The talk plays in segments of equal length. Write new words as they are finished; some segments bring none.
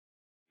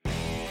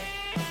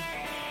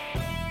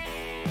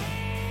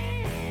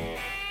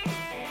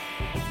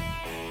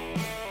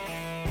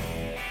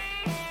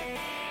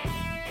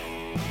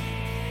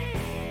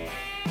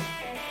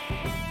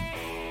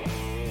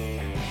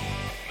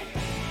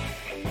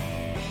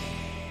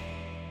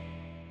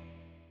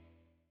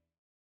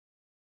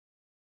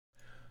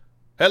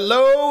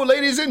Hello,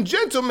 ladies and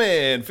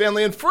gentlemen,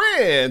 family and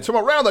friends from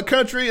around the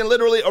country and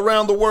literally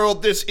around the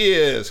world. This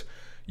is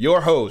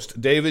your host,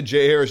 David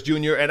J. Harris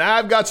Jr., and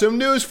I've got some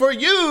news for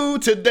you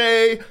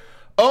today.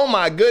 Oh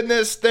my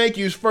goodness, thank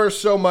you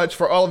first so much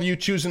for all of you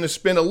choosing to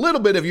spend a little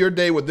bit of your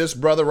day with this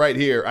brother right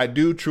here. I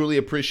do truly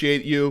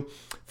appreciate you.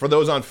 For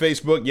those on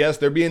Facebook, yes,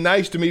 they're being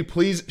nice to me.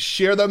 Please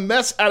share the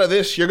mess out of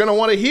this. You're going to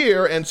want to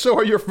hear, and so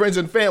are your friends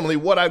and family,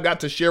 what I've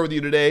got to share with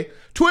you today.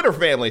 Twitter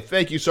family,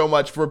 thank you so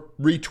much for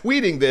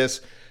retweeting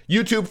this.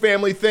 YouTube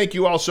family, thank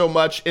you all so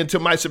much. And to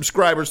my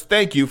subscribers,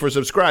 thank you for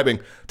subscribing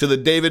to the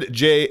David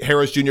J.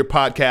 Harris Jr.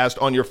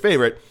 podcast on your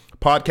favorite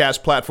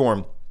podcast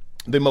platform.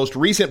 The most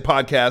recent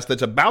podcast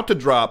that's about to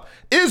drop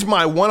is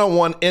my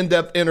one-on-one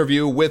in-depth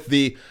interview with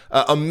the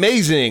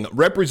amazing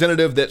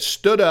representative that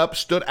stood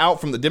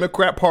out from the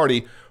Democrat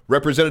Party,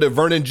 Representative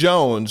Vernon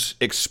Jones,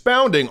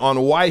 expounding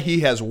on why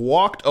he has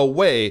walked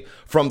away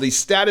from the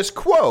status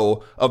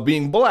quo of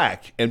being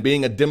black and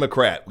being a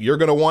Democrat. You're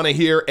going to want to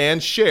hear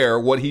and share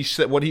what he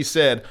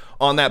said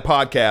on that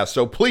podcast.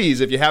 So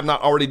please, if you have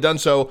not already done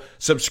so,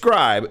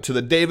 subscribe to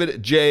the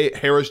David J.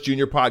 Harris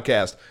Jr.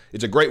 podcast.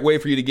 It's a great way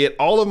for you to get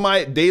all of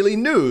my daily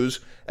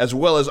news as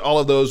well as all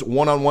of those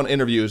one-on-one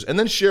interviews, and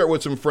then share it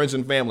with some friends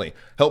and family.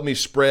 Help me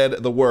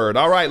spread the word.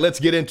 All right, let's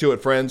get into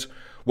it, friends.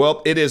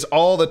 Well, it is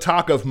all the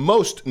talk of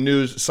most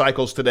news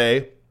cycles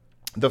today,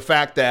 the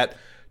fact that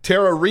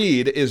Tara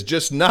Reade is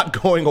just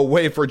not going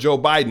away for Joe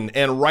Biden,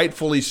 and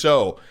rightfully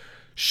so.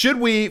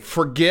 Should we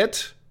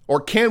forget, or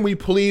can we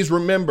please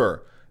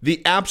remember,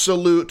 the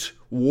absolute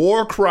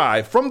war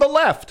cry from the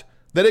left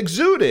that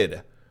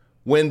exuded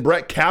when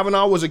Brett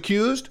Kavanaugh was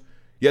accused?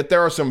 Yet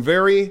there are some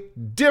very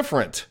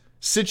different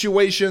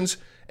situations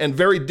and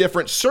very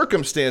different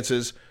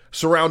circumstances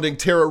surrounding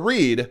Tara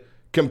Reade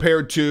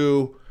compared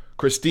to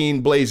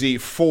Christine Blasey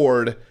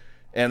Ford,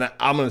 and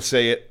I'm going to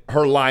say it,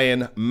 her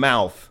lion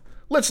mouth.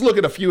 Let's look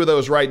at a few of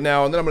those right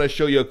now, and then I'm going to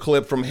show you a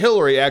clip from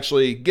Hillary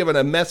actually giving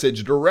a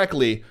message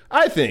directly,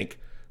 I think,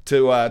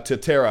 to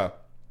Tara.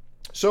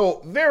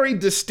 So very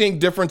distinct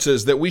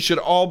differences that we should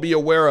all be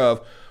aware of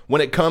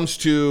when it comes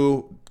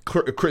to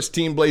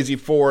Christine Blasey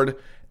Ford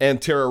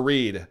and Tara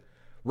Reade.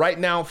 Right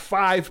now,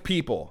 5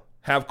 people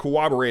have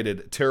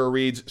corroborated Tara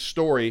Reade's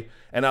story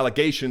and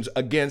allegations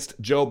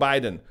against Joe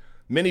Biden.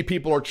 Many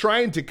people are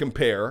trying to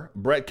compare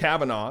Brett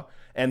Kavanaugh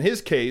and his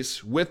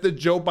case with the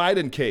Joe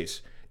Biden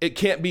case. It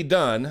can't be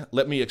done.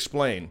 Let me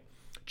explain.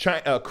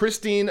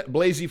 Christine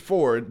Blasey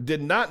Ford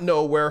did not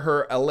know where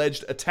her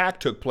alleged attack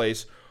took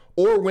place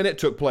or when it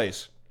took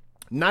place.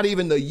 Not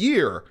even the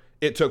year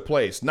it took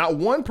place. Not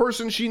one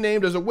person she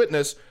named as a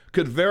witness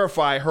could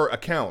verify her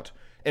account.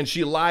 And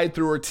she lied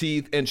through her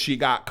teeth and she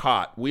got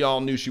caught. We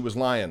all knew she was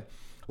lying.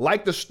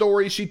 Like the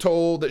story she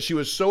told that she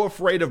was so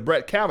afraid of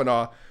Brett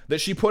Kavanaugh that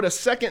she put a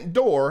second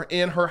door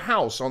in her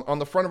house, on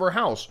the front of her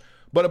house.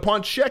 But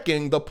upon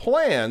checking the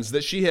plans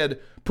that she had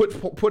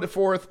put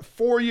forth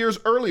 4 years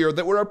earlier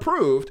that were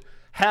approved,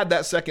 had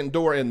that second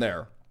door in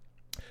there.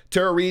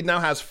 Tara Reade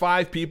now has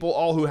 5 people,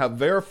 all who have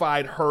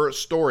verified her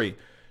story.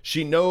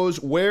 She knows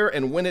where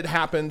and when it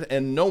happened,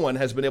 and no one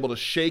has been able to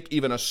shake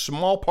even a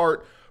small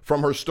part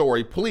from her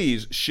story.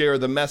 Please share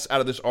the mess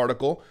out of this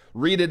article.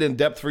 Read it in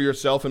depth for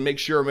yourself and make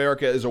sure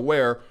America is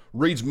aware.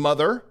 Reade's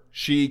mother,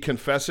 she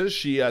confesses,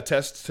 she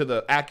attests to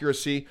the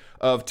accuracy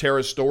of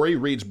Tara's story.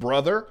 Reade's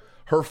brother,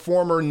 her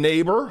former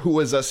neighbor, who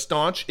is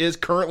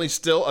currently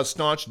still a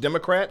staunch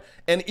Democrat,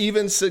 and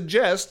even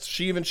suggests,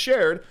 she even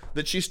shared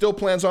that she still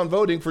plans on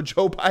voting for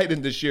Joe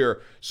Biden this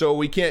year. So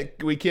we can't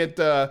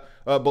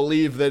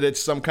believe that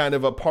it's some kind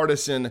of a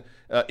partisan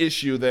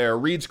issue there.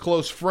 Reade's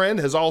close friend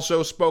has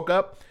also spoke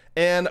up,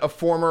 and a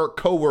former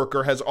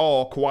coworker has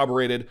all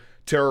corroborated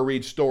Tara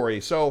Reade's story.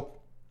 So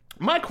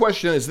my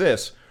question is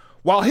this.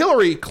 While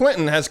Hillary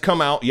Clinton has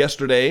come out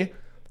yesterday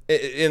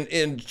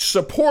in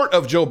support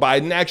of Joe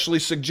Biden, actually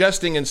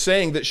suggesting and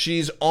saying that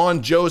she's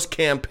on Joe's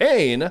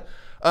campaign,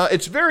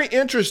 it's very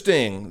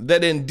interesting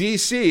that in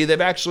D.C. they've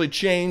actually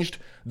changed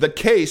the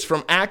case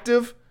from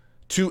active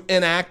to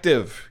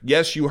inactive.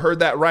 Yes, you heard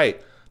that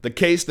right. The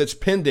case that's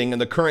pending in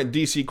the current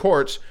D.C.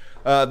 courts,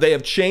 they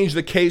have changed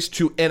the case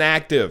to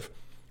inactive.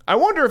 I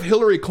wonder if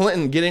Hillary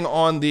Clinton getting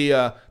on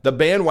the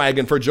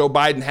bandwagon for Joe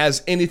Biden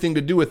has anything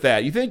to do with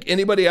that. You think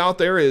anybody out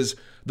there is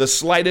the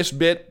slightest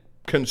bit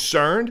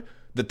concerned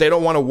that they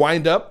don't want to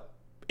wind up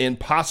in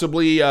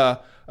possibly the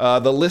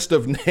list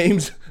of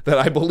names that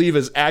I believe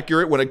is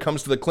accurate when it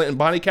comes to the Clinton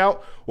body count?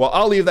 Well,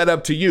 I'll leave that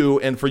up to you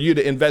and for you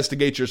to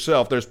investigate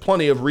yourself. There's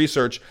plenty of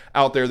research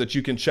out there that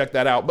you can check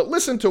that out. But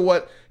listen to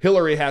what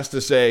Hillary has to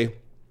say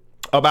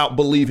about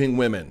believing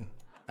women.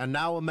 And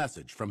now a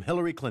message from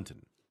Hillary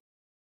Clinton.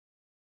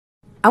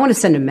 I want to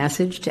send a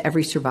message to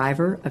every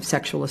survivor of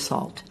sexual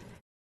assault.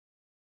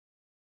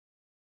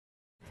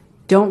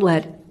 Don't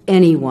let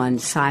anyone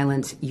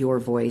silence your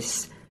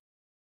voice.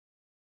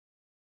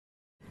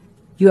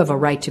 You have a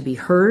right to be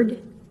heard,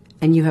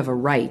 and you have a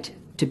right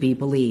to be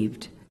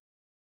believed.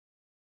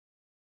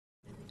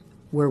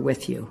 We're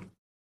with you.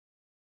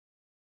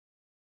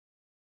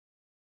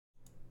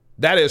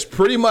 That is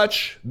pretty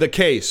much the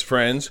case,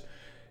 friends.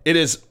 It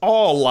is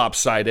all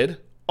lopsided.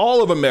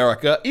 All of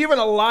America, even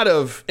a lot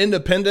of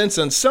independents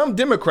and some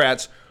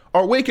Democrats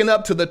are waking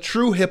up to the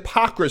true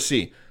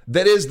hypocrisy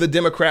that is the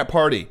Democrat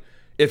Party.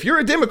 If you're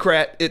a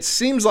Democrat, it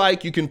seems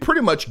like you can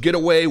pretty much get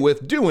away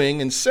with doing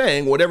and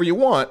saying whatever you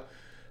want.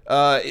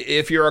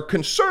 If you're a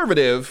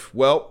conservative,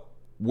 well,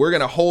 we're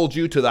going to hold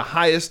you to the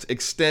highest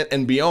extent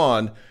and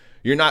beyond.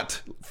 You're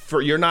not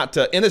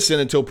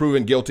innocent until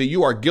proven guilty.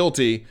 You are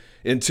guilty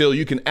until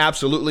you can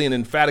absolutely and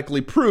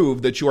emphatically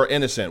prove that you are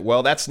innocent.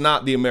 Well, that's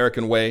not the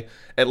American way.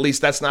 At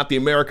least that's not the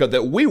America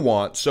that we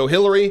want. So,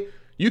 Hillary,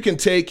 you can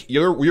take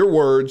your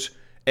words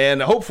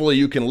and hopefully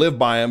you can live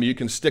by them. You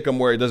can stick them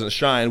where it doesn't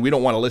shine. We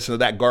don't want to listen to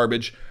that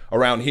garbage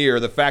around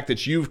here. The fact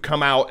that you've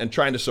come out and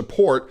trying to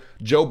support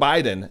Joe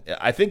Biden,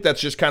 I think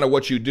that's just kind of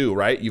what you do,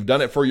 right? You've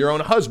done it for your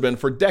own husband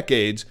for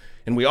decades,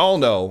 and we all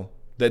know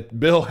that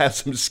Bill has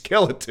some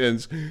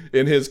skeletons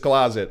in his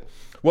closet.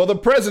 Well, the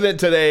president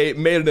today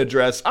made an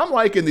address. I'm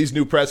liking these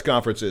new press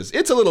conferences.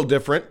 It's a little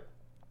different.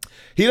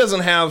 He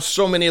doesn't have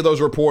so many of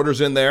those reporters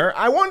in there.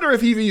 I wonder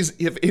if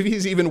he's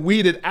even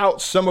weeded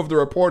out some of the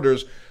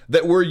reporters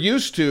that we're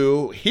used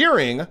to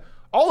hearing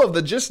all of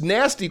the just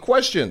nasty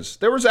questions.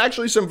 There was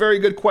actually some very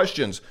good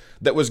questions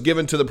that was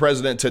given to the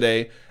president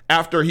today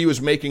after he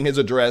was making his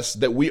address,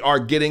 that we are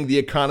getting the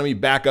economy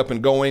back up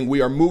and going.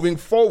 We are moving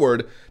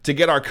forward to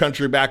get our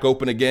country back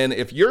open again.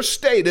 If your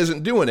state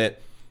isn't doing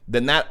it,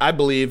 then that, I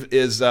believe,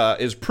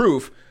 is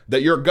proof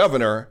that your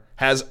governor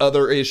has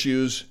other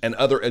issues and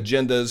other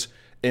agendas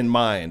in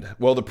mind.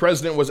 Well, the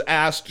president was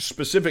asked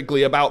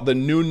specifically about the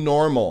new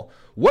normal.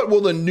 What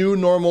will the new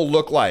normal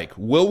look like?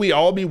 Will we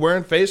all be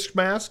wearing face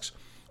masks?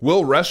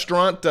 Will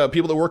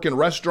people that work in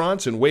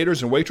restaurants and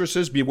waiters and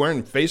waitresses be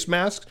wearing face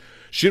masks?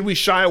 Should we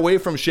shy away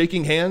from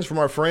shaking hands from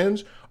our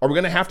friends? Are we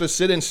going to have to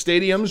sit in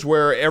stadiums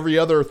where every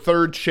other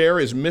third chair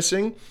is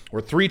missing or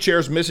 3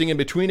 chairs missing in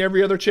between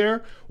every other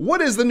chair?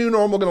 What is the new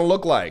normal going to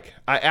look like?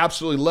 I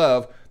absolutely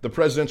love the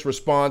president's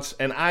response,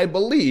 and I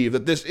believe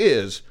that this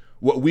is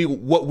what we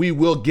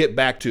will get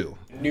back to.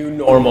 New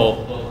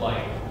normal look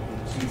like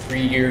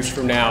 2-3 years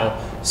from now?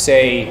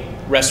 Say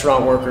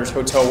restaurant workers,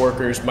 hotel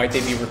workers, might they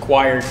be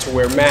required to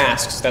wear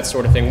masks, that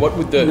sort of thing? What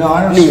would the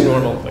new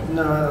normal look like?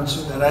 No, I don't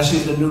see that. I see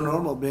the new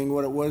normal being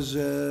what it was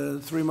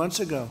 3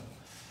 months ago.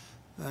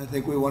 I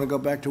think we want to go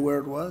back to where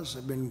it was.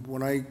 I mean,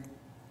 when I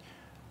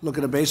look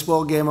at a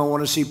baseball game, I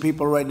want to see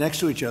people right next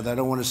to each other. I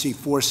don't want to see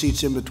 4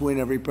 seats in between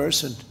every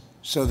person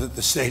so that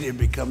the stadium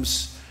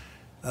becomes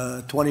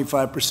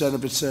 25%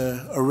 of its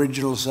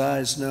original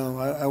size. No,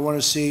 I want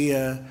to see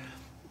the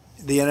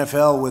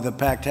NFL with a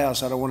packed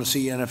house. I don't want to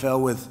see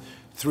NFL with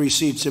 3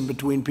 seats in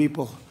between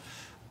people.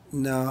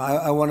 No,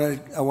 I want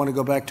to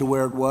go back to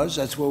where it was.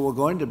 That's where we're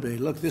going to be.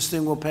 Look, this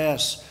thing will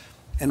pass,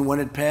 and when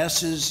it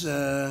passes,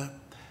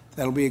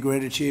 that'll be a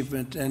great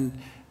achievement. And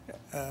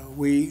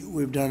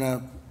we've done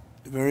a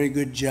very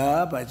good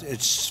job.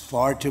 It's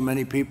far too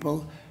many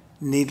people,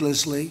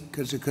 needlessly,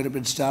 because it could have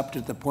been stopped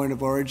at the point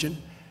of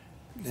origin.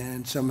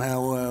 And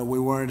somehow we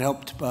weren't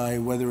helped by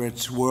whether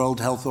it's World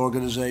Health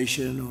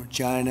Organization or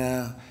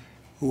China,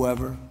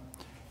 whoever.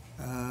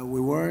 We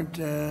weren't,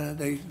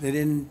 they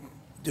didn't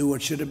do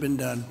what should have been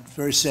done.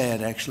 Very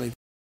sad, actually.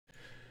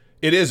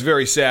 It is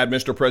very sad,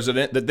 Mr.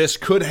 President, that this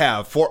could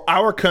have, for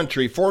our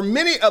country, for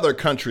many other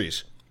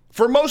countries,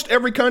 for most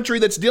every country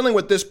that's dealing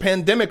with this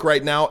pandemic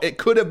right now, it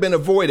could have been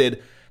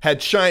avoided had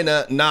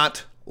China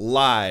not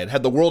lied.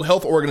 Had the World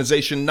Health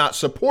Organization not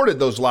supported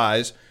those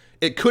lies,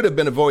 it could have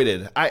been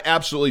avoided. I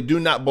absolutely do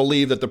not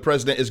believe that the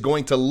president is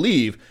going to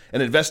leave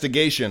an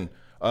investigation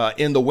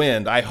in the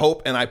wind. I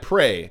hope and I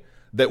pray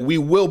that we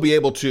will be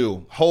able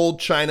to hold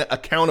China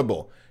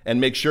accountable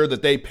and make sure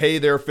that they pay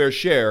their fair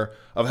share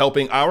of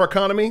helping our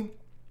economy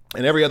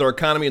and every other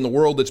economy in the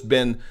world that's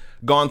been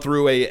gone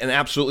through an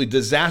absolutely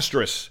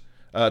disastrous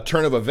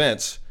turn of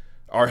events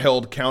are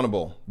held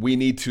accountable. We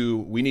need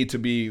to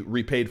be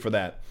repaid for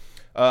that.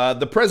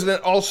 The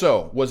president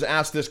also was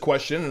asked this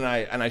question, and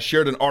I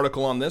shared an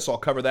article on this. I'll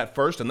cover that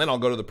first, and then I'll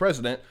go to the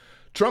president.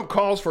 Trump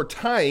calls for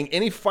tying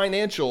any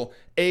financial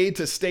aid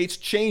to states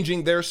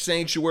changing their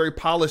sanctuary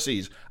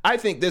policies. I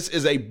think this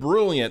is a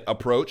brilliant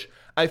approach.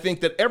 I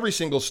think that every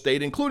single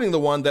state, including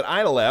the one that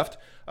I left,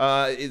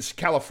 is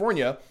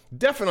California,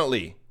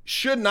 definitely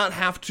should not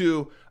have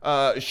to,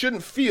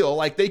 shouldn't feel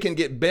like they can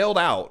get bailed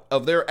out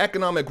of their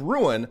economic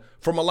ruin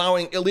from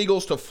allowing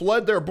illegals to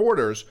flood their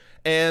borders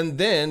and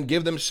then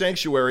give them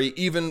sanctuary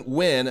even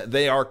when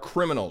they are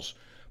criminals.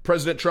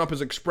 President Trump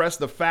has expressed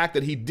the fact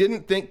that he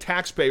didn't think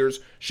taxpayers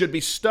should be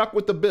stuck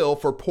with the bill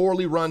for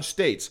poorly run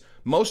states,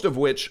 most of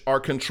which are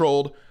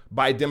controlled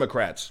by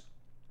Democrats.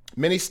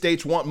 Many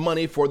states want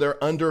money for their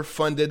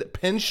underfunded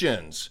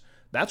pensions.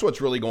 That's what's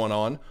really going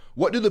on.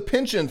 What do the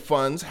pension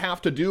funds have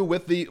to do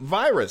with the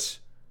virus?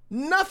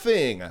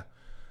 Nothing.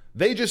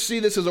 They just see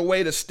this as a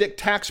way to stick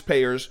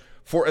taxpayers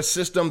for a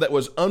system that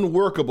was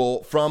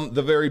unworkable from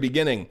the very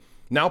beginning.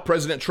 Now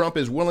President Trump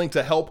is willing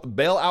to help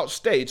bail out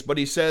states, but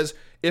he says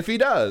if he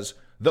does,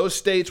 those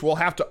states will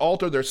have to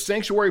alter their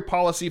sanctuary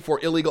policy for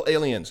illegal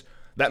aliens.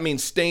 That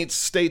means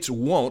states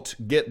won't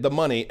get the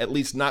money, at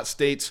least not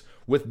states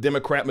with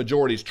Democrat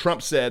majorities.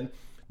 Trump said,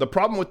 the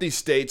problem with these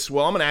states,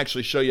 well, I'm going to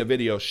actually show you a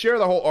video. Share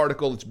the whole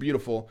article. It's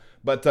beautiful.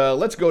 But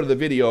let's go to the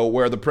video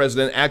where the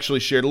president actually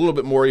shared a little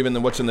bit more even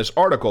than what's in this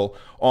article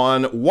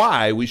on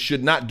why we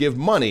should not give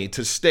money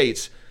to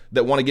states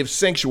that want to give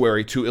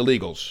sanctuary to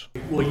illegals.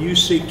 Will you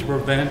seek to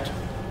prevent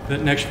the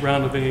next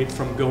round of aid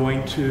from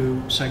going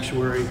to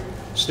sanctuary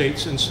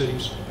states and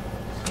cities?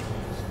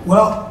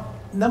 Well,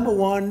 number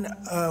one,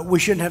 we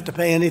shouldn't have to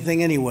pay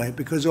anything anyway,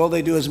 because all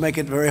they do is make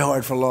it very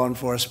hard for law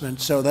enforcement.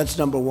 So that's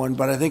number one.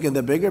 But I think in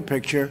the bigger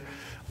picture,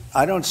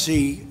 I don't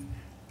see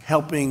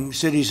helping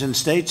cities and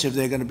states if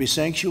they're going to be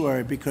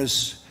sanctuary,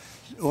 because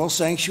all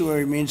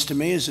sanctuary means to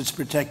me is it's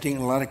protecting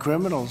a lot of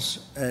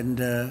criminals and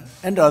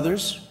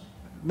others,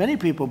 many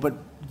people, but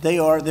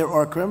there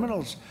are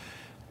criminals.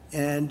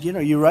 And, you know,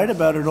 you write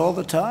about it all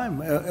the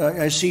time.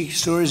 I see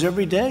stories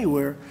every day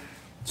where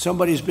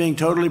somebody's being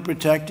totally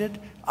protected.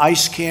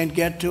 ICE can't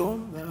get to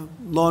them.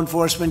 Law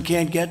enforcement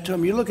can't get to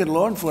them. You look at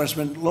law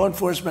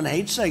enforcement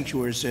hates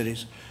sanctuary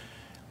cities.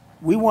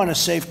 We want a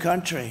safe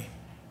country.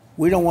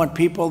 We don't want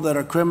people that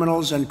are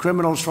criminals and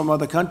criminals from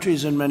other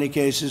countries in many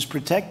cases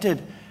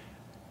protected,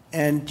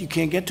 and you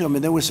can't get to them.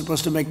 And then we're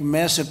supposed to make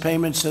massive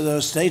payments to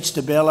those states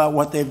to bail out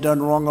what they've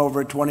done wrong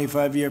over a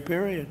 25-year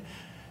period.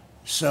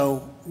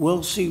 So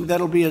we'll see.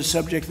 That'll be a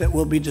subject that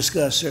will be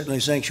discussed,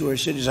 certainly, sanctuary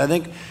cities. I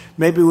think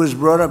maybe it was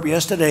brought up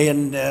yesterday,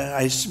 and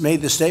I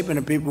made the statement,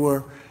 and people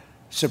were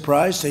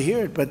surprised to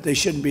hear it, but they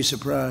shouldn't be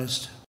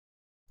surprised.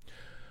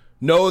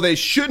 No, they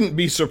shouldn't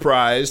be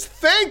surprised.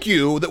 Thank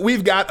you that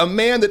we've got a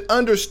man that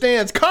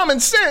understands common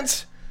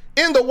sense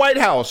in the White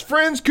House.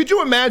 Friends, could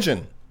you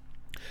imagine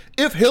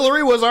if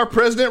Hillary was our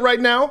president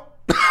right now?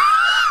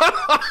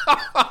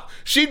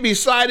 She'd be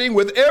siding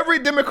with every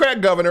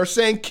Democrat governor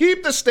saying,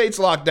 keep the states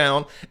locked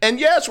down. And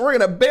yes, we're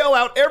going to bail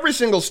out every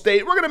single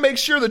state. We're going to make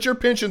sure that your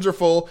pensions are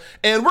full.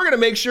 And we're going to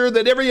make sure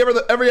that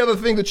every other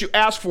thing that you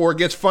ask for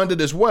gets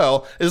funded as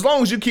well. As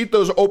long as you keep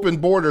those open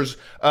borders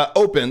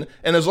open.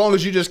 And as long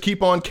as you just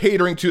keep on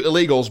catering to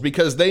illegals,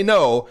 because they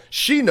know,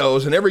 she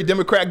knows, and every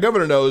Democrat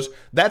governor knows,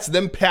 that's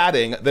them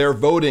padding their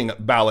voting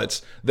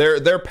ballots.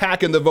 They're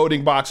packing the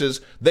voting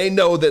boxes. They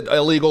know that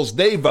illegals,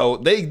 they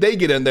vote, they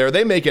get in there,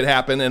 they make it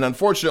happen. And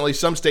unfortunately,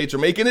 some states are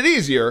making it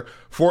easier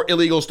for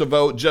illegals to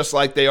vote, just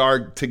like they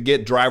are to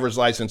get driver's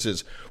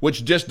licenses,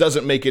 which just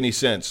doesn't make any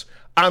sense.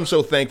 I'm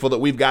so thankful that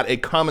we've got a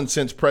common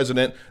sense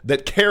president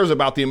that cares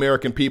about the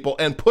American people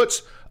and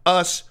puts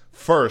us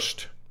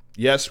first.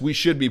 Yes, we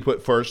should be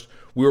put first.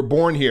 We were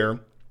born here.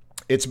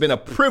 It's been a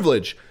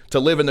privilege to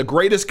live in the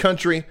greatest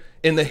country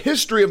in the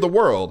history of the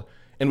world,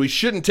 and we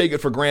shouldn't take it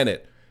for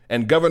granted.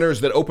 And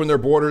governors that open their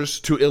borders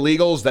to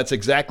illegals, that's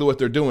exactly what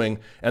they're doing,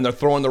 and they're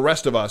throwing the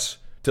rest of us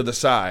to the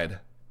side.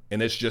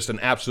 And it's just an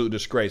absolute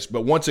disgrace.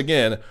 But once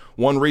again,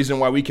 one reason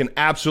why we can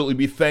absolutely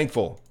be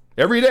thankful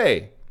every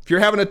day. If you're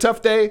having a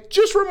tough day,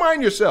 just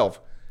remind yourself,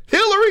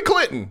 Hillary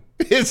Clinton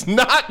is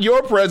not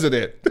your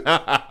president.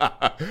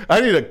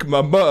 I need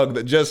a mug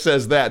that just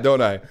says that,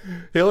 don't I?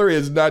 Hillary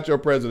is not your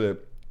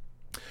president.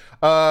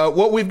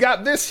 Well, we've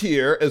got this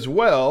here as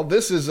well.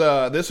 This is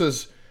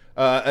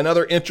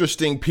another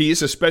interesting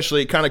piece,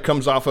 especially it kind of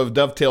comes off of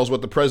dovetails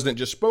what the president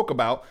just spoke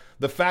about,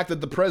 the fact that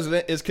the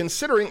president is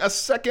considering a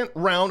second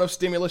round of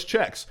stimulus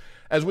checks.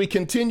 As we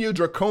continue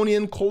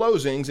draconian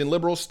closings in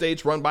liberal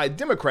states run by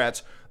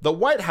Democrats, the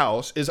White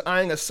House is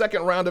eyeing a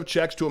second round of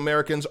checks to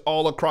Americans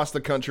all across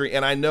the country.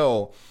 And I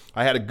know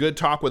I had a good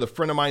talk with a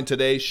friend of mine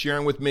today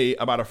sharing with me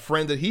about a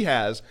friend that he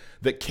has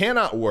that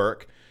cannot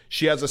work.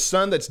 She has a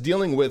son that's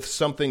dealing with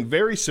something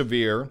very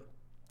severe,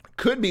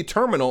 could be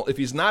terminal if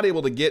he's not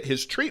able to get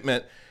his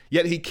treatment,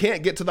 yet he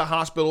can't get to the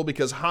hospital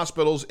because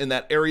hospitals in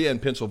that area in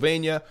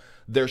Pennsylvania,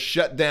 they're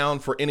shut down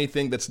for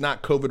anything that's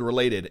not COVID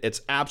related.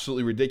 It's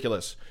absolutely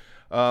ridiculous.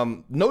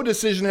 No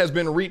decision has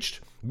been reached,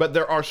 but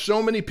there are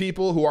so many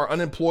people who are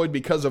unemployed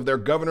because of their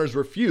governors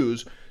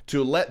refuse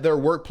to let their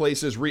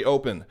workplaces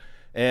reopen.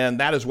 And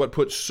that is what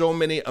puts so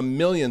many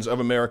millions of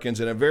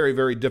Americans in a very,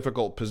 very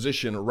difficult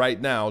position right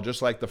now,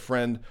 just like the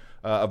friend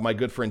of my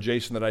good friend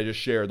Jason that I just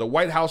shared. The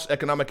White House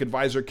economic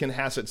advisor Ken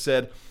Hassett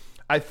said,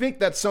 I think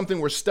that's something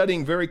we're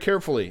studying very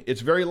carefully.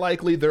 It's very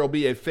likely there will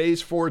be a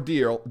phase 4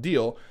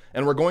 deal,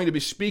 and we're going to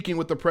be speaking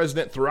with the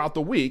president throughout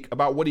the week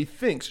about what he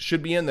thinks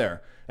should be in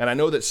there. And I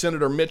know that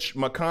Senator Mitch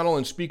McConnell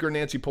and Speaker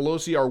Nancy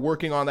Pelosi are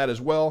working on that as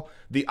well.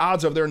 The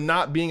odds of there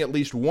not being at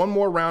least one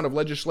more round of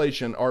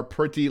legislation are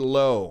pretty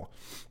low.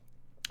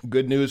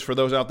 Good news for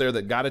those out there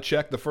that got a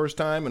check the first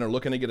time and are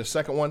looking to get a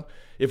second one.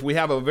 If we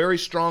have a very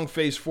strong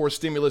phase 4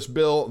 stimulus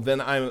bill,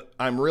 then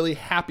I'm really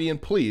happy and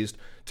pleased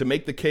to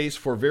make the case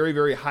for very,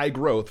 very high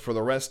growth for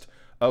the rest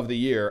of the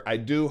year. I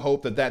do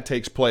hope that that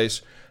takes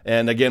place.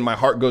 And again, my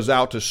heart goes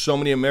out to so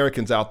many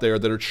Americans out there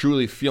that are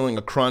truly feeling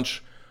a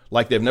crunch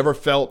like they've never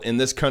felt in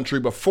this country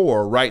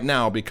before right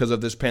now because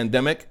of this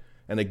pandemic.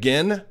 And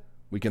again,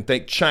 we can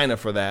thank China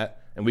for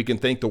that, and we can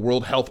thank the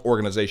World Health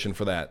Organization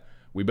for that.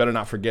 We better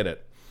not forget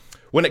it.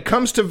 when it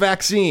comes to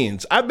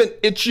vaccines, I've been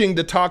itching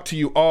to talk to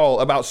you all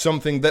about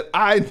something that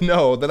I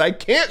know that I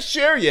can't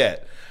share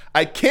yet.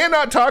 I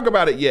cannot talk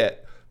about it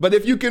yet. But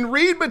if you can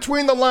read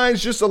between the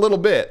lines just a little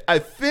bit, I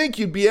think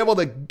you'd be able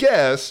to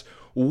guess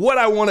what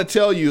I want to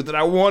tell you that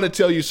I want to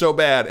tell you so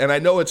bad. And I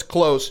know it's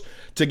close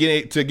to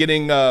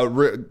getting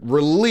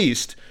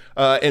released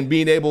and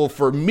being able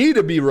for me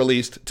to be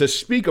released to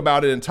speak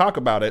about it and talk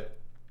about it.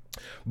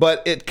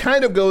 But it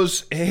kind of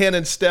goes hand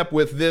in step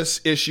with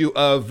this issue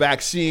of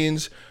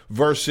vaccines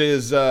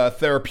versus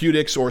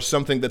therapeutics, or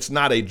something that's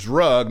not a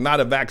drug, not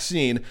a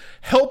vaccine,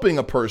 helping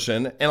a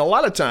person, and a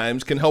lot of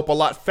times can help a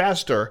lot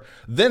faster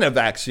than a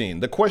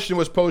vaccine. The question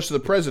was posed to the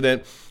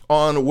president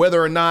on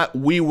whether or not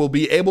we will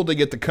be able to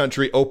get the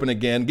country open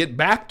again, get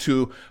back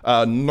to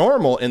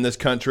normal in this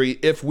country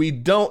if we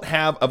don't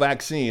have a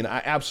vaccine.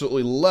 I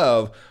absolutely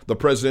love the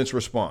president's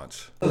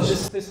response.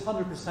 This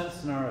 100%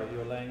 scenario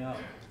you're laying out,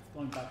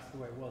 going back to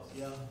the way it was,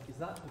 is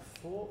that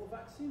before the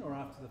vaccine or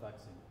after the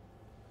vaccine?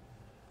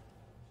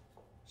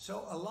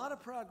 So a lot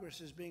of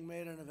progress is being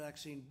made on a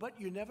vaccine, but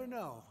you never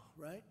know,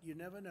 right? You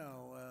never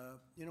know.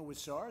 With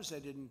SARS, they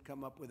didn't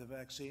come up with a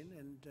vaccine,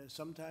 and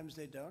sometimes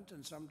they don't,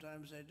 and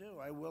sometimes they do.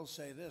 I will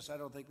say this, I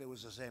don't think there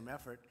was the same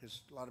effort,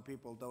 because a lot of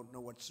people don't know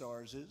what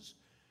SARS is,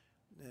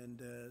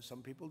 and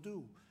some people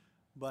do.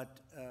 But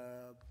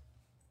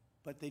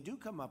they do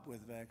come up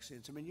with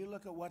vaccines. I mean, you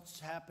look at what's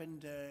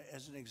happened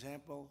as an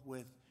example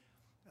with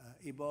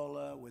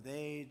Ebola, with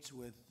AIDS,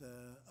 with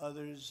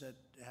others that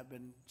have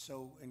been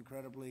so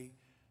incredibly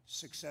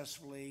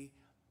successfully,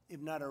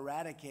 if not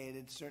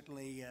eradicated,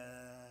 certainly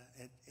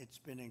it's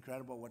been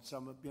incredible what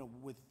some,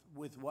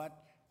 with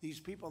what these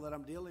people that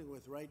I'm dealing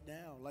with right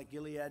now, like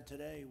Gilead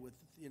today, with,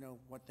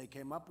 what they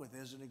came up with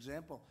as an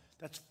example,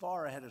 that's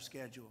far ahead of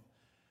schedule.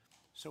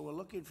 So we're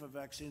looking for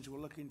vaccines,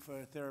 we're looking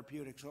for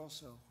therapeutics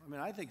also. I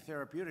mean, I think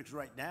therapeutics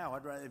right now,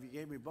 I'd rather, if you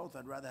gave me both,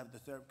 I'd rather have the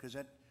therapy, because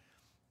that,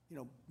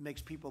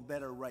 makes people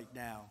better right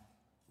now,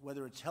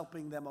 whether it's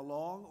helping them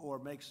along or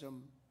makes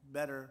them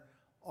better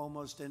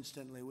almost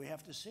instantly. We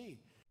have to see.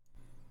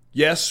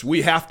 Yes,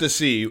 we have to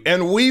see,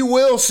 and we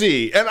will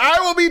see. And I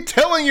will be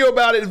telling you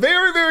about it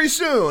very, very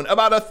soon,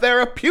 about a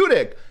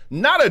therapeutic,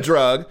 not a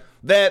drug,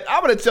 that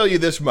I'm going to tell you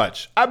this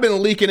much. I've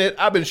been leaking it.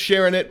 I've been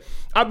sharing it.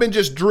 I've been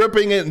just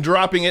dripping it and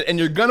dropping it, and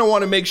you're going to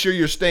want to make sure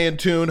you're staying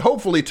tuned.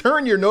 Hopefully,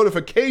 turn your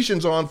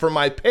notifications on for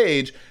my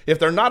page if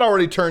they're not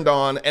already turned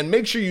on, and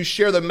make sure you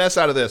share the mess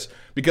out of this,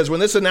 because when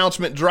this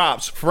announcement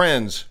drops,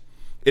 friends,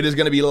 it is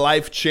going to be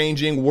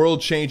life-changing,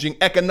 world-changing,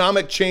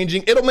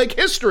 economic-changing. It'll make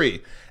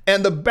history.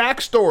 And the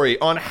backstory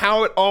on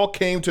how it all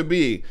came to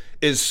be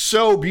is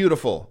so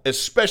beautiful,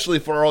 especially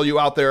for all you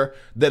out there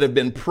that have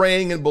been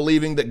praying and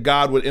believing that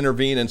God would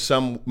intervene in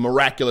some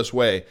miraculous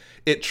way.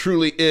 It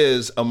truly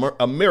is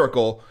a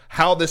miracle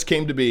how this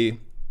came to be,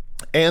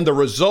 and the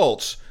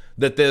results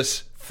that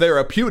this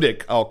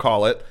therapeutic, I'll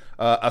call it,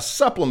 a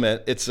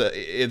supplement,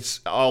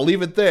 I'll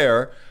leave it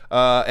there,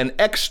 an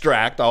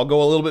extract, I'll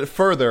go a little bit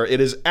further.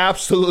 It is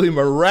absolutely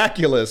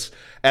miraculous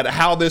at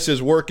how this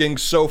is working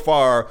so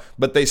far,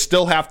 but they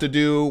still have to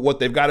do what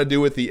they've got to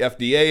do with the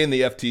FDA and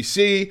the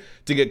FTC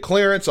to get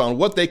clearance on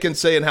what they can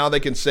say and how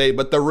they can say.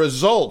 But the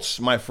results,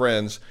 my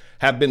friends,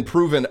 have been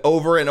proven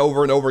over and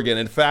over and over again.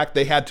 In fact,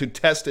 they had to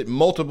test it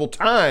multiple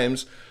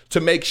times to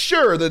make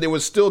sure that it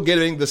was still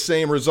getting the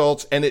same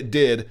results, and it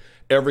did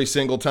every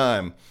single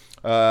time.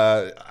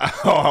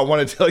 I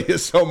want to tell you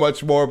so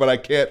much more, but I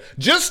can't.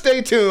 Just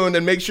stay tuned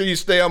and make sure you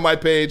stay on my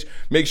page.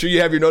 Make sure you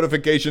have your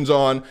notifications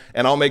on,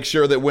 and I'll make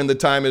sure that when the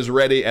time is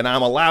ready and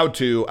I'm allowed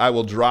to, I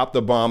will drop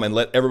the bomb and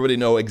let everybody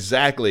know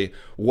exactly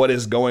what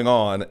is going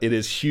on. It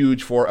is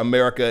huge for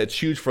America.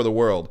 It's huge for the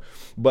world.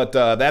 But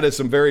that is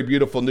some very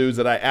beautiful news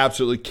that I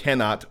absolutely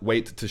cannot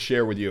wait to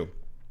share with you.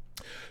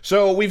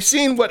 So we've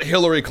seen what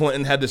Hillary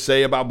Clinton had to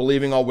say about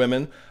believing all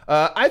women.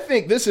 I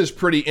think this is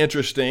pretty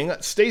interesting.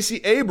 Stacey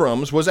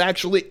Abrams was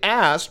actually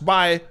asked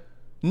by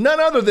none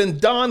other than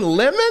Don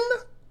Lemon.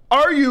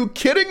 Are you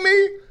kidding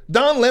me?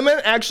 Don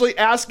Lemon actually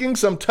asking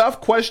some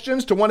tough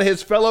questions to one of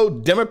his fellow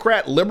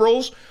Democrat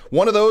liberals,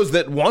 one of those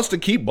that wants to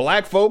keep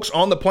black folks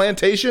on the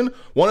plantation,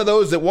 one of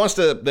those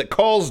that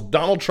calls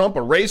Donald Trump a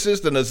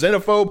racist and a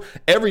xenophobe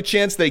every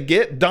chance they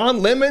get.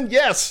 Don Lemon,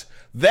 yes.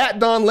 That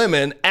Don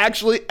Lemon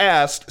actually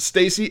asked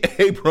Stacey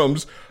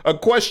Abrams a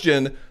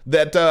question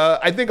that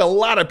I think a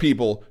lot of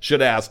people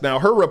should ask. Now,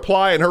 her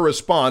reply and her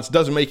response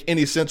doesn't make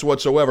any sense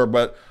whatsoever,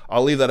 but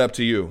I'll leave that up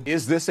to you.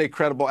 Is this a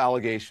credible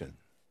allegation?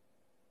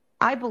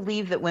 I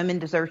believe that women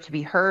deserve to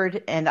be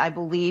heard, and I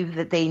believe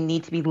that they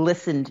need to be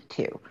listened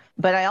to.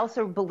 But I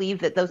also believe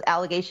that those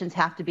allegations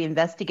have to be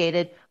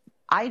investigated.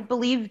 I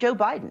believe Joe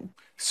Biden.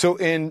 So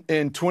in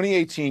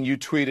 2018, you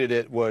tweeted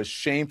it was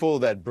shameful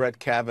that Brett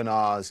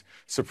Kavanaugh's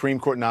Supreme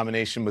Court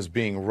nomination was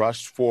being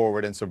rushed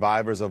forward, and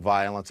survivors of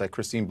violence like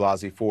Christine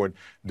Blasey Ford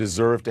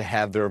deserve to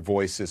have their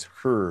voices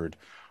heard.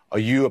 Are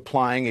you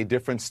applying a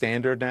different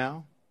standard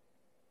now?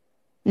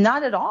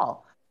 Not at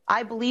all.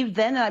 I believe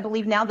then and I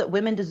believe now that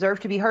women deserve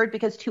to be heard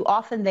because too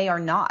often they are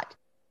not.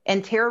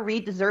 And Tara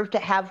Reade deserved to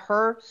have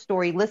her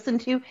story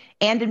listened to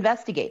and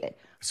investigated.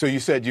 So you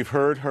said you've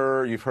heard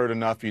her, you've heard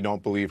enough, you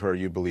don't believe her,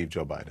 you believe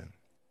Joe Biden.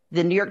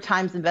 The New York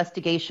Times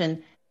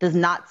investigation does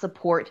not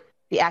support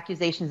the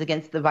accusations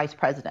against the vice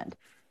president.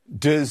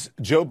 Does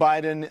Joe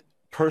Biden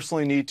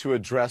personally need to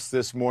address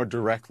this more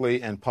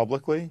directly and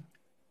publicly?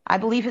 I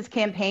believe his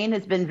campaign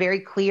has been very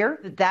clear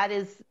that that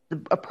is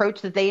the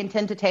approach that they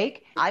intend to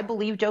take. I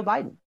believe Joe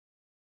Biden.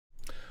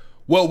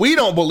 Well, we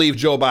don't believe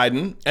Joe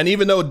Biden. And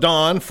even though,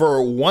 Dawn,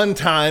 for one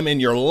time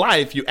in your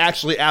life, you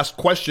actually asked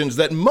questions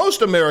that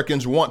most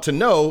Americans want to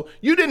know,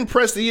 you didn't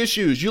press the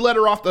issues. You let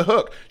her off the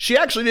hook. She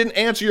actually didn't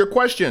answer your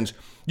questions.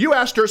 You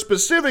asked her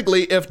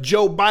specifically if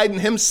Joe Biden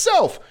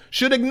himself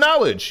should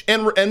acknowledge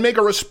and make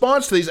a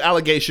response to these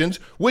allegations,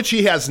 which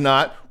he has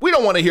not. We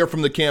don't want to hear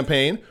from the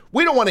campaign.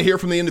 We don't want to hear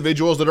from the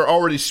individuals that are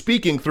already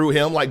speaking through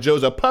him like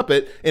Joe's a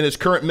puppet in his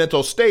current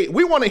mental state.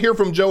 We want to hear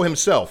from Joe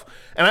himself.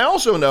 And I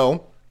also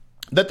know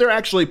that they're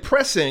actually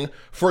pressing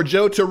for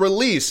Joe to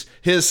release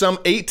his some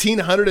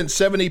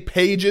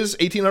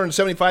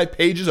 1,875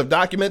 pages of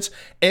documents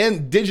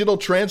and digital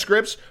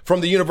transcripts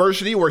from the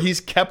university where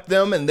he's kept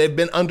them and they've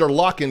been under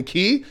lock and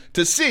key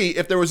to see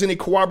if there was any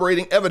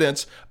corroborating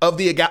evidence of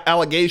the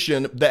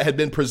allegation that had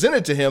been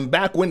presented to him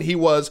back when he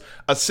was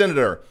a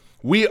senator.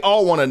 We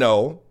all want to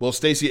know, well,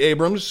 Stacey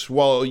Abrams,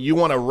 while you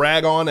want to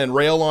rag on and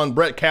rail on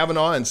Brett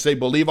Kavanaugh and say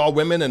believe all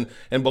women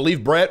and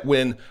believe Brett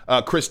when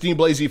Christine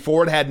Blasey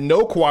Ford had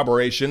no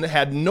corroboration,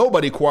 had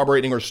nobody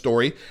corroborating her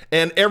story,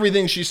 and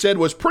everything she said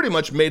was pretty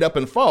much made up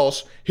and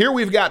false. Here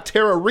we've got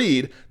Tara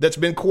Reade that's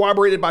been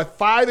corroborated by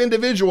 5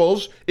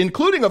 individuals,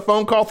 including a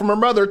phone call from her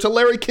mother to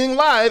Larry King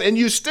Live, and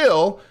you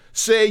still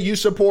say you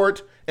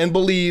support and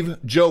believe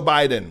Joe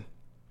Biden.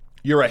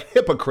 You're a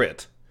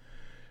hypocrite.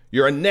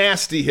 You're a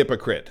nasty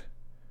hypocrite.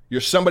 You're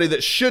somebody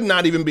that should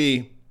not even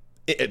be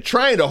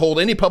trying to hold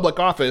any public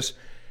office.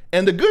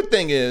 And the good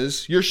thing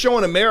is you're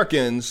showing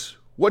Americans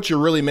what you're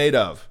really made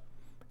of.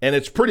 And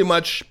it's pretty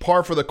much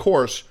par for the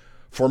course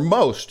for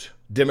most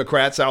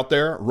Democrats out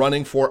there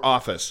running for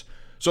office.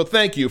 So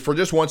thank you for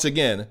just once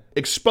again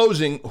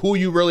exposing who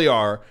you really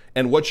are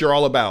and what you're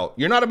all about.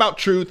 You're not about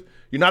truth.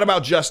 You're not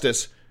about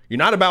justice. You're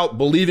not about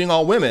believing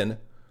all women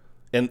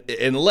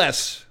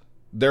unless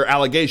their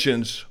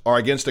allegations are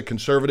against a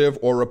conservative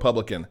or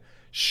Republican.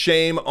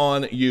 Shame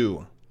on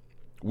you.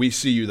 We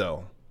see you,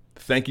 though.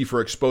 Thank you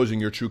for exposing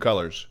your true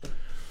colors.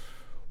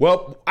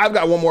 Well, I've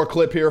got one more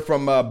clip here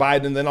from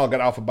Biden, then I'll get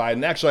off of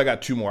Biden. Actually, I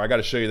got 2 more. I got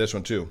to show you this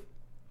one, too.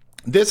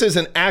 This is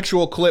an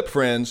actual clip,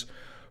 friends,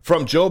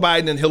 from Joe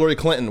Biden and Hillary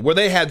Clinton, where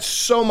they had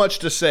so much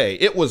to say.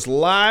 It was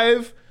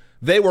live.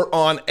 They were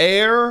on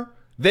air.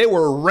 They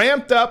were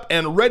ramped up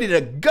and ready to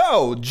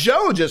go.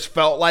 Joe just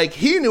felt like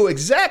he knew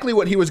exactly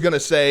what he was going to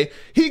say.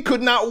 He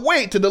could not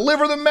wait to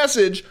deliver the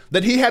message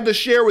that he had to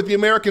share with the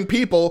American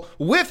people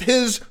with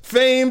his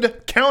famed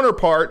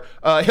counterpart,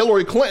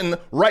 Hillary Clinton,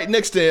 right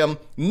next to him.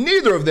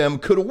 Neither of them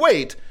could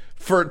wait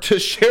to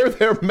share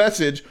their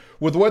message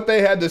with what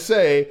they had to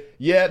say,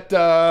 yet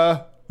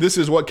this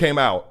is what came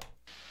out.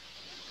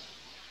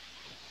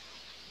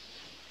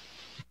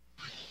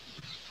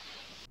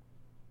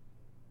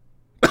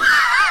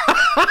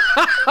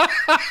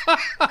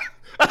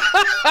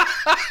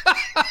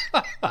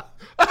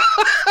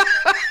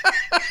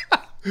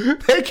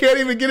 They can't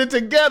even get it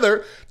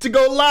together to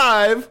go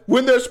live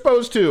when they're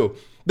supposed to.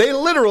 They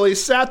literally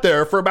sat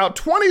there for about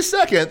 20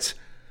 seconds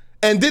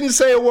and didn't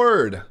say a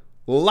word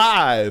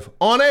live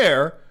on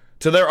air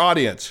to their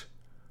audience.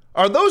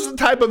 Are those the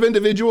type of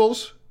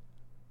individuals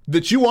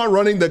that you want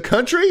running the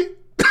country?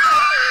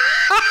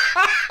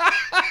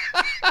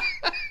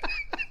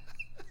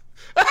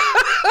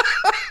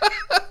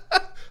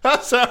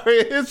 I'm sorry.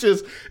 It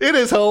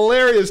is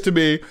hilarious to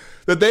me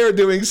that they are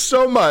doing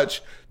so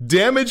much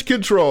damage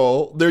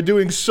control. They're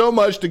doing so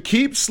much to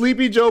keep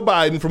sleepy Joe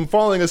Biden from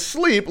falling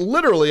asleep.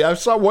 Literally, I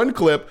saw one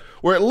clip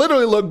where it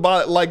literally looked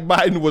like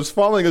Biden was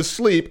falling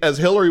asleep as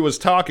Hillary was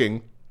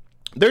talking.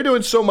 They're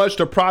doing so much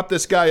to prop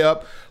this guy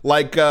up,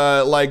 like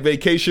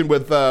Vacation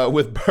with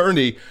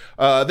Bernie.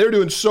 They're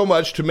doing so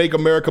much to make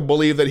America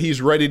believe that he's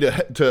ready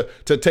to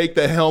take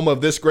the helm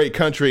of this great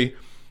country.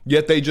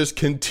 Yet they just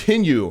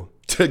continue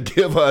to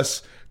give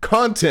us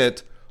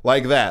content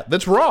like that.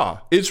 That's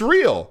raw. It's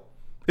real.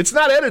 It's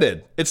not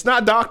edited. It's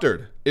not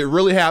doctored. It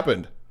really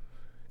happened.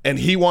 And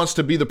he wants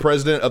to be the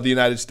president of the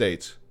United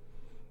States.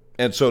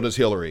 And so does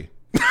Hillary.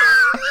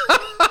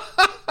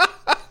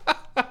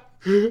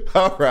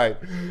 All right,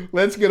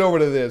 let's get over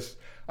to this.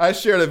 I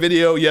shared a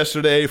video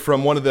yesterday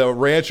from one of the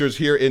ranchers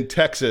here in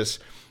Texas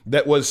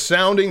that was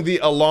sounding the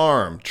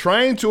alarm,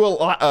 trying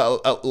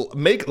to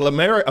make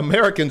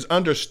Americans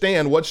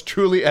understand what's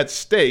truly at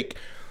stake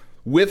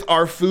with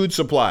our food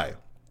supply,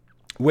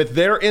 with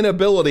their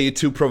inability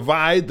to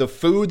provide the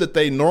food that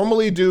they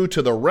normally do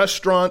to the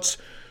restaurants,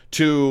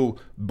 to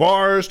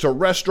bars, to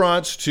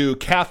restaurants, to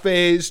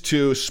cafes,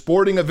 to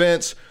sporting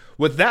events,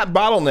 with that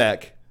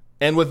bottleneck,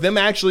 and with them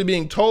actually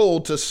being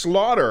told to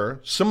slaughter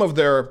some of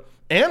their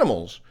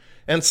animals,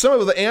 and some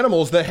of the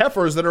animals, the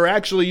heifers that are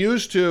actually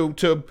used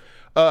to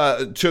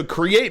to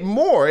create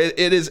more. It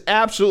is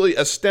absolutely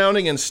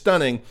astounding and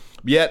stunning.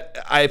 Yet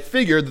I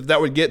figured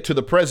that would get to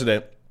the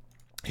president.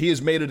 He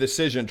has made a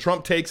decision.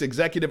 Trump takes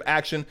executive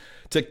action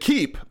to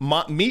keep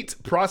meat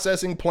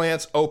processing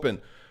plants open.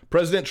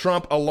 President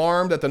Trump,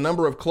 alarmed at the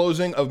number of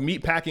closing of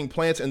meatpacking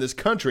plants in this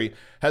country,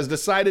 has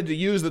decided to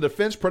use the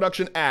Defense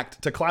Production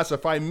Act to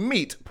classify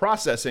meat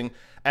processing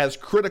as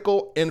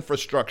critical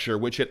infrastructure,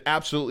 which it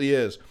absolutely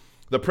is.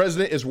 The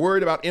president is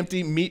worried about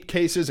empty meat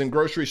cases in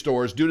grocery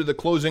stores due to the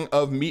closing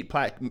of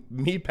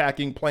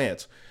meatpacking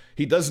plants.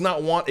 He does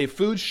not want a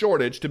food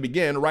shortage to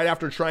begin right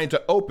after trying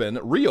to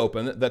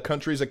reopen the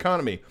country's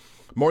economy.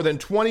 More than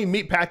 20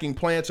 meatpacking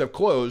plants have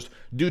closed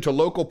due to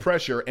local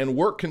pressure and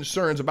work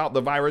concerns about the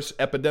virus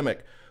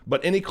epidemic.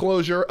 But any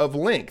closure of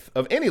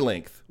any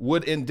length,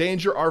 would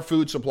endanger our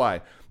food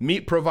supply.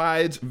 Meat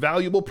provides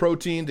valuable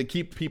protein to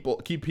keep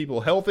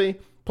people healthy.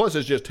 Plus,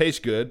 it just tastes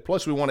good.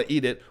 Plus, we want to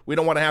eat it. We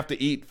don't want to have to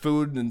eat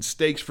food and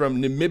steaks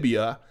from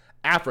Namibia,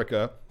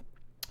 Africa.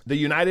 The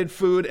United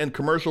Food and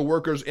Commercial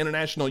Workers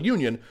International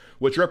Union,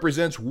 which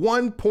represents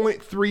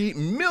 1.3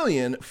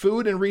 million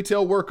food and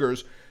retail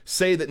workers,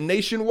 say that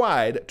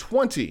nationwide,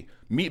 20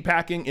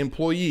 meatpacking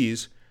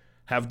employees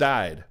have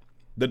died.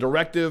 The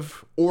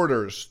directive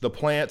orders the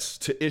plants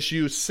to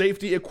issue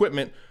safety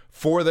equipment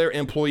for their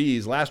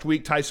employees. Last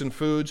week, Tyson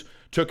Foods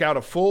took out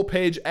a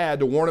full-page ad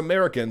to warn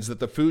Americans that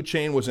the food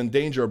chain was in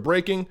danger of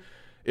breaking.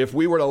 If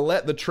we were to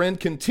let the trend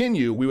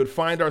continue, we would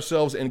find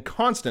ourselves in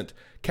constant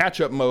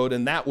catch-up mode,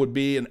 and that would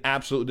be an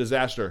absolute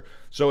disaster.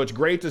 So it's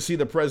great to see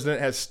the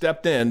president has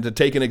stepped in to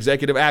take an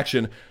executive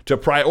action to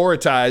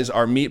prioritize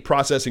our meat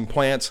processing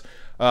plants.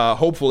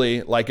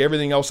 Hopefully, like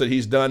everything else that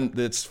he's done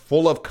that's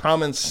full of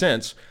common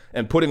sense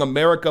and putting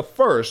America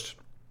first,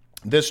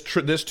 this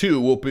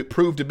too will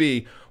prove to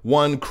be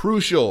one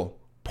crucial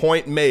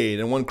point made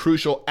and one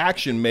crucial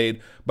action made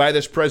by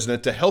this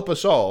president to help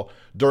us all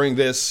during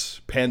this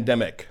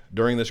pandemic,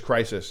 during this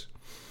crisis.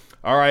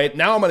 All right,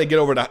 now I'm going to get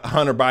over to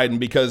Hunter Biden,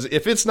 because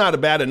if it's not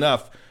bad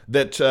enough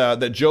that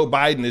Joe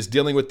Biden is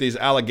dealing with these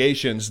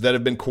allegations that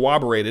have been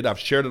corroborated, I've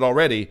shared it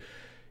already,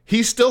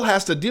 he still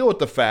has to deal with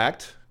the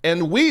fact,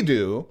 and we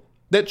do,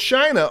 that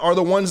China are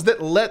the ones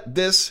that let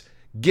this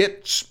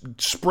get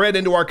spread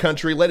into our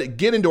country, let it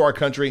get into our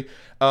country,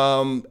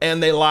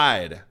 and they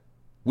lied.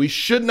 We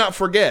should not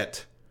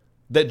forget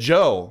that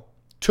Joe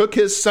took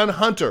his son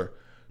Hunter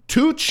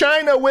to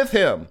China with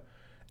him,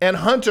 and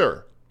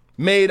Hunter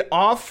made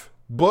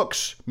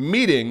off-books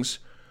meetings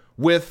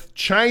with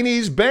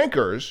Chinese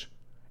bankers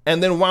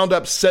and then wound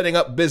up setting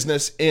up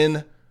business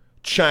in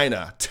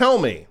China. Tell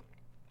me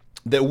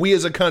that we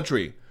as a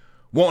country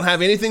won't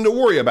have anything to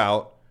worry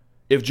about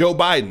if Joe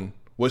Biden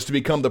was to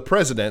become the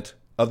president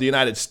of the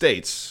United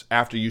States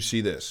after you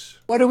see this.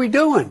 What are we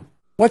doing?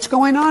 What's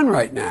going on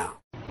right now?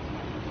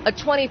 A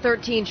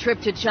 2013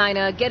 trip to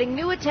China getting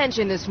new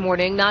attention this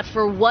morning, not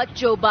for what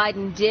Joe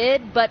Biden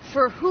did, but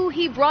for who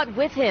he brought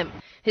with him.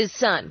 His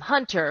son,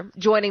 Hunter,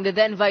 joining the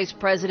then vice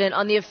president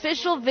on the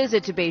official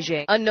visit to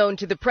Beijing. Unknown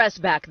to the press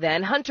back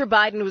then, Hunter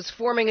Biden was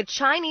forming a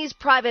Chinese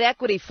private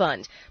equity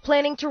fund,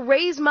 planning to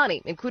raise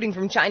money, including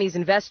from Chinese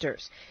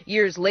investors.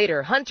 Years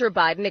later, Hunter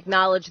Biden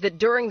acknowledged that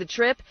during the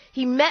trip,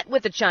 he met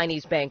with a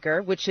Chinese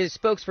banker, which his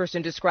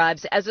spokesperson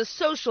describes as a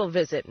social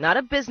visit, not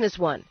a business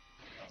one.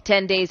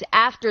 10 days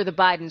after the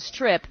Biden's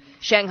trip,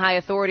 Shanghai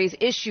authorities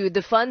issued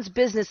the fund's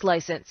business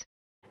license.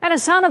 And a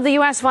son of the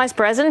U.S. vice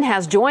president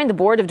has joined the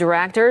board of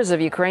directors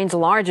of Ukraine's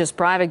largest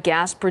private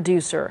gas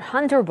producer.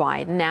 Hunter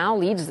Biden now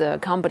leads the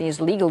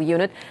company's legal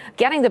unit,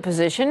 getting the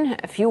position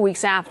a few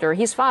weeks after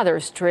his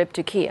father's trip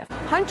to Kiev.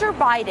 Hunter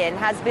Biden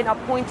has been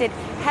appointed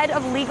head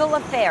of legal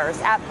affairs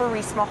at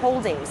Burisma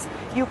Holdings,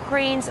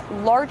 Ukraine's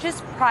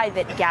largest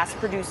private gas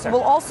producer.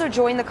 Will also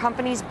join the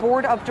company's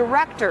board of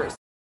directors.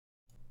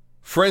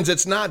 Friends,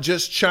 it's not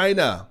just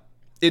China.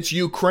 It's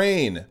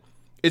Ukraine.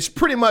 It's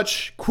pretty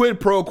much quid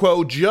pro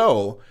quo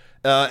Joe,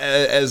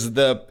 as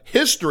the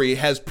history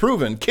has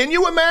proven. Can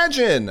you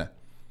imagine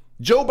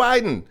Joe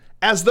Biden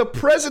as the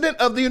president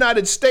of the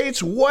United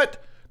States?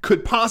 What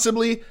could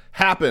possibly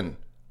happen?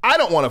 I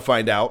don't want to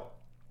find out.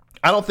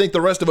 I don't think the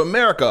rest of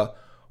America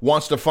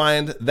wants to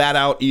find that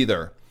out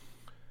either.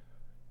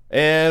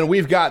 And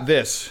we've got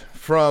this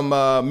from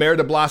Mayor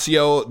de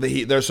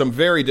Blasio. There's some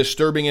very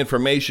disturbing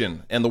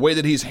information, and the way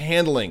that he's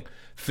handling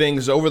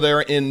things over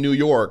there in New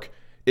York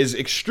is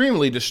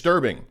extremely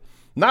disturbing.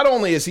 Not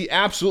only is he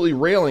absolutely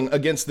railing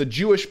against the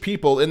Jewish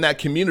people in that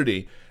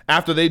community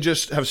after they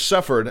just have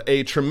suffered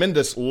a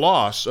tremendous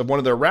loss of one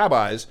of their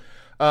rabbis,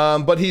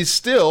 but he's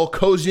still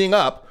cozying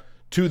up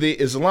to the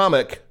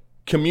Islamic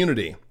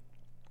community.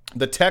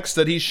 The texts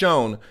that he's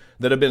shown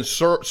that have been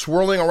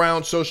swirling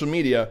around social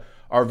media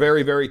are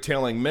very, very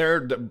telling. Mayor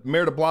de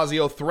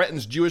Blasio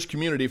threatens Jewish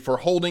community for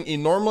holding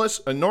enormous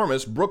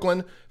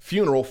Brooklyn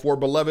funeral for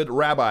beloved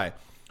rabbi.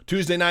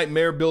 Tuesday night,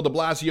 Mayor Bill de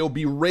Blasio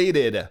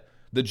berated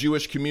the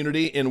Jewish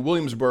community in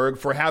Williamsburg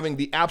for having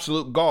the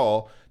absolute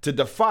gall to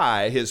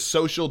defy his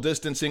social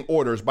distancing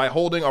orders by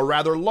holding a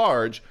rather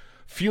large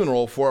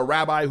funeral for a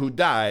rabbi who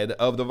died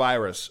of the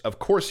virus. Of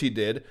course he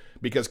did,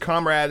 because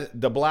Comrade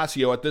de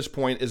Blasio at this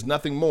point is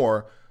nothing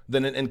more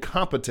than an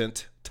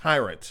incompetent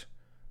tyrant.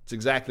 It's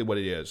exactly what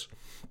he is.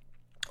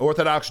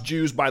 Orthodox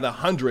Jews by the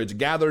hundreds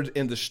gathered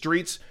in the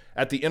streets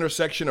at the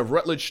intersection of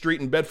Rutledge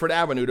Street and Bedford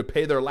Avenue to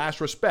pay their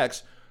last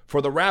respects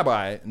for the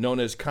rabbi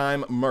known as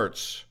Chaim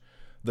Mertz.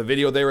 The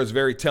video there is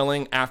very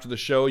telling. After the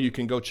show, you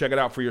can go check it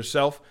out for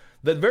yourself.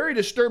 The very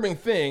disturbing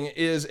thing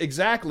is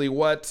exactly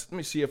what, let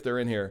me see if they're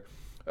in here.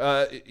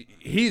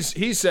 He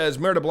says,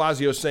 Mayor de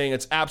Blasio is saying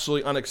it's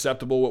absolutely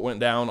unacceptable what went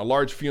down, a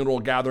large funeral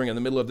gathering in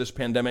the middle of this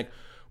pandemic.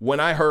 When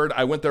I heard,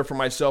 I went there for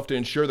myself to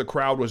ensure the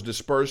crowd was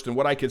dispersed, and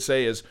what I could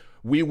say is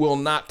we will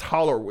not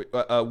tolerate,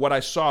 what I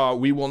saw,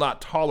 we will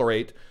not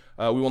tolerate.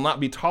 We will not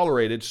be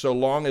tolerated so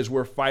long as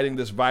we're fighting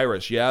this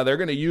virus. Yeah, they're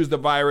going to use the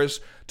virus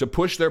to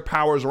push their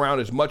powers around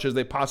as much as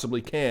they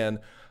possibly can.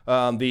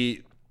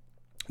 The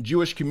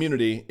Jewish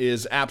community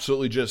is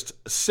absolutely just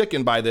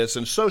sickened by this,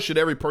 and so should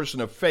every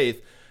person of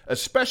faith,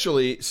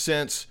 especially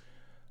since,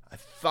 I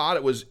thought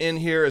it was in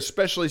here,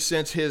 especially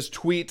since his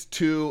tweet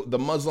to the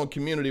Muslim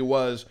community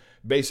was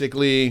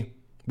basically,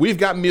 we've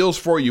got meals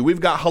for you.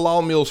 We've got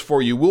halal meals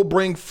for you. We'll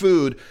bring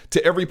food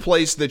to every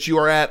place that you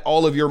are at,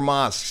 all of your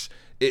mosques.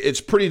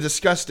 It's pretty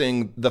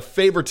disgusting, the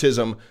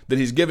favoritism that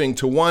he's giving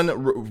to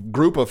one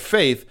group of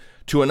faith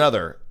to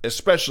another,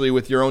 especially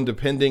with your own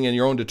depending and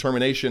your own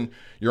determination,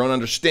 your own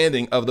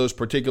understanding of those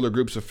particular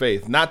groups of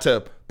faith. Not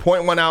to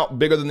point one out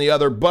bigger than the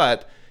other,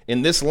 but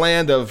in this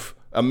land of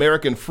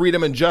American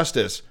freedom and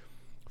justice,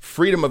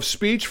 freedom of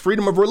speech,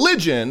 freedom of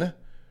religion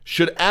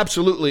should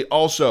absolutely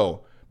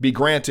also be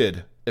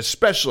granted,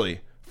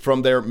 especially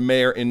from their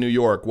mayor in New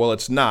York. Well,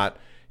 it's not.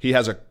 He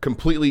has a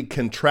completely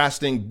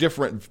contrasting,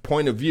 different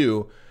point of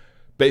view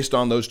based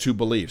on those two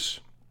beliefs.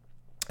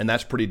 And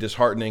that's pretty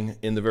disheartening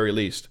in the very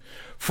least.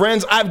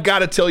 Friends, I've got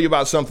to tell you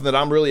about something that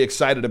I'm really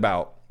excited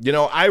about. You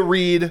know, I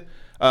read,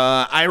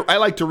 I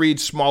like to read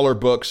smaller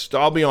books.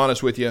 I'll be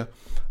honest with you.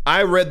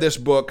 I read this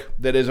book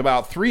that is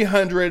about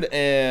 300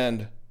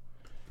 and,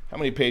 how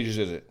many pages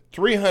is it?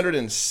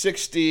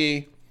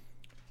 360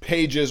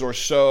 pages or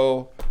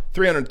so,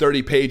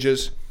 330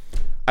 pages.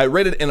 I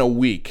read it in a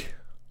week.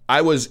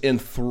 I was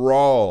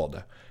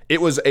enthralled.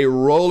 It was a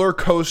roller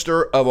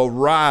coaster of a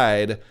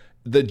ride.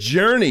 The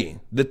journey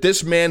that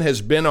this man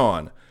has been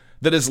on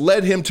that has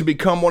led him to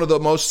become one of the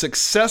most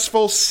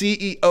successful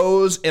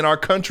CEOs in our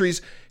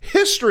country's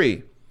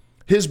history.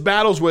 His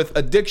battles with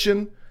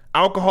addiction,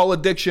 alcohol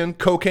addiction,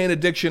 cocaine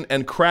addiction,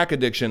 and crack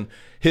addiction.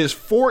 His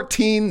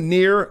 14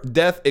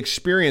 near-death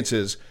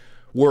experiences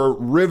were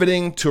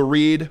riveting to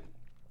read.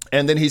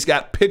 And then he's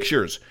got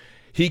pictures.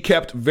 He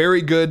kept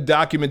very good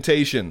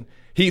documentation.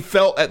 He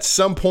felt at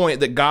some point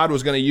that God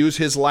was going to use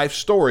his life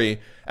story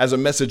as a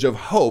message of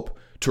hope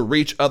to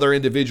reach other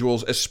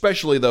individuals,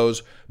 especially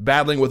those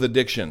battling with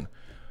addiction.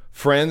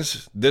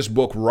 Friends, this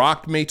book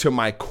rocked me to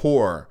my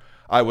core.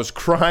 I was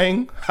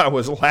crying, I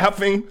was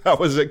laughing, I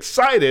was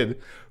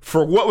excited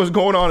for what was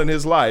going on in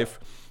his life,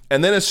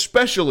 and then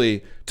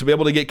especially to be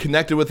able to get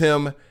connected with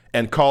him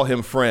and call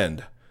him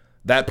friend.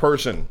 That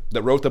person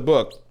that wrote the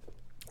book,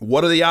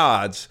 what are the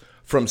odds?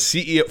 From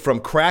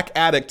crack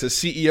addict to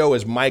CEO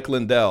is Mike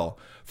Lindell.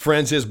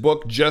 Friends, his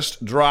book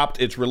just dropped.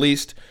 It's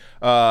released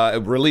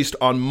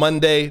on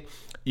Monday.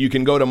 You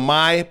can go to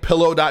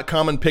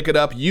mypillow.com and pick it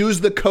up.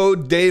 Use the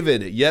code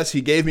David. Yes, he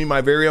gave me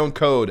my very own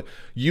code.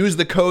 Use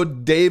the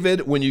code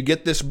David when you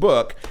get this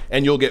book,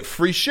 and you'll get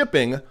free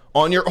shipping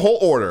on your whole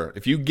order.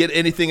 If you get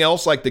anything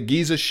else like the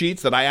Giza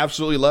sheets that I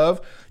absolutely love,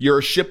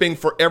 your shipping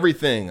for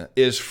everything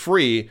is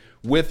free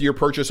with your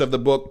purchase of the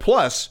book.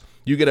 Plus,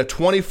 you get a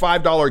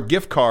 $25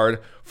 gift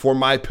card for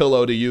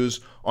MyPillow to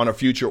use on a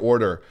future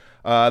order.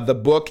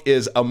 The book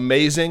is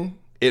amazing.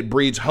 It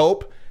breeds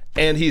hope.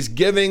 And he's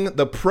giving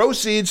the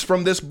proceeds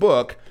from this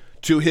book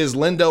to his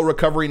Lindell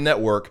Recovery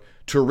Network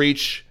to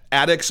reach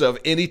addicts of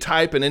any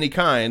type and any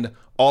kind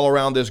all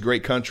around this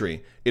great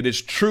country. It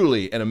is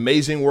truly an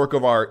amazing work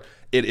of art.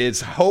 It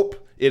is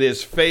hope. It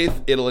is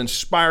faith. It'll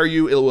inspire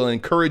you. It will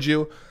encourage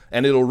you.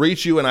 And it'll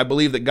reach you, and I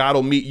believe that God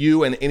will meet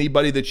you and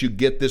anybody that you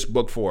get this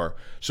book for.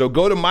 So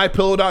go to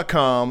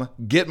mypillow.com,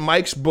 get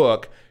Mike's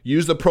book,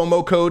 use the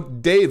promo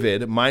code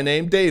David, my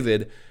name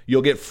David.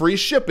 You'll get free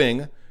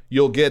shipping.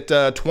 You'll get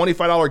a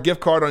 $25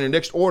 gift card on your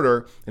next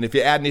order, and if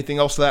you add anything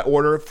else to that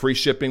order, free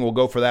shipping will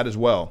go for that as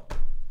well.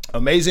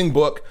 Amazing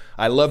book.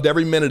 I loved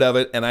every minute of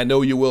it, and I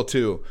know you will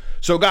too.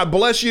 So God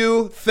bless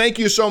you. Thank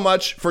you so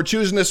much for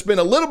choosing to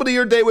spend a little bit of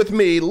your day with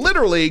me.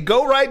 Literally,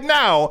 go right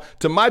now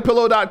to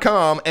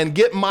mypillow.com and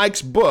get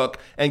Mike's book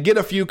and get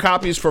a few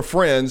copies for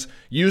friends.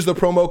 Use the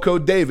promo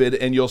code David,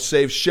 and you'll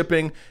save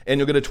shipping, and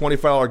you'll get a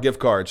 $25 gift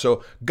card.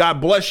 So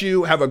God bless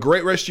you. Have a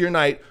great rest of your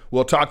night.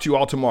 We'll talk to you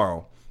all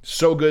tomorrow.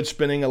 So good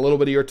spending a little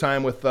bit of your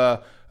time with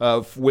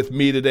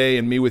me today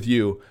and me with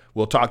you.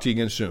 We'll talk to you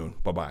again soon.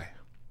 Bye-bye.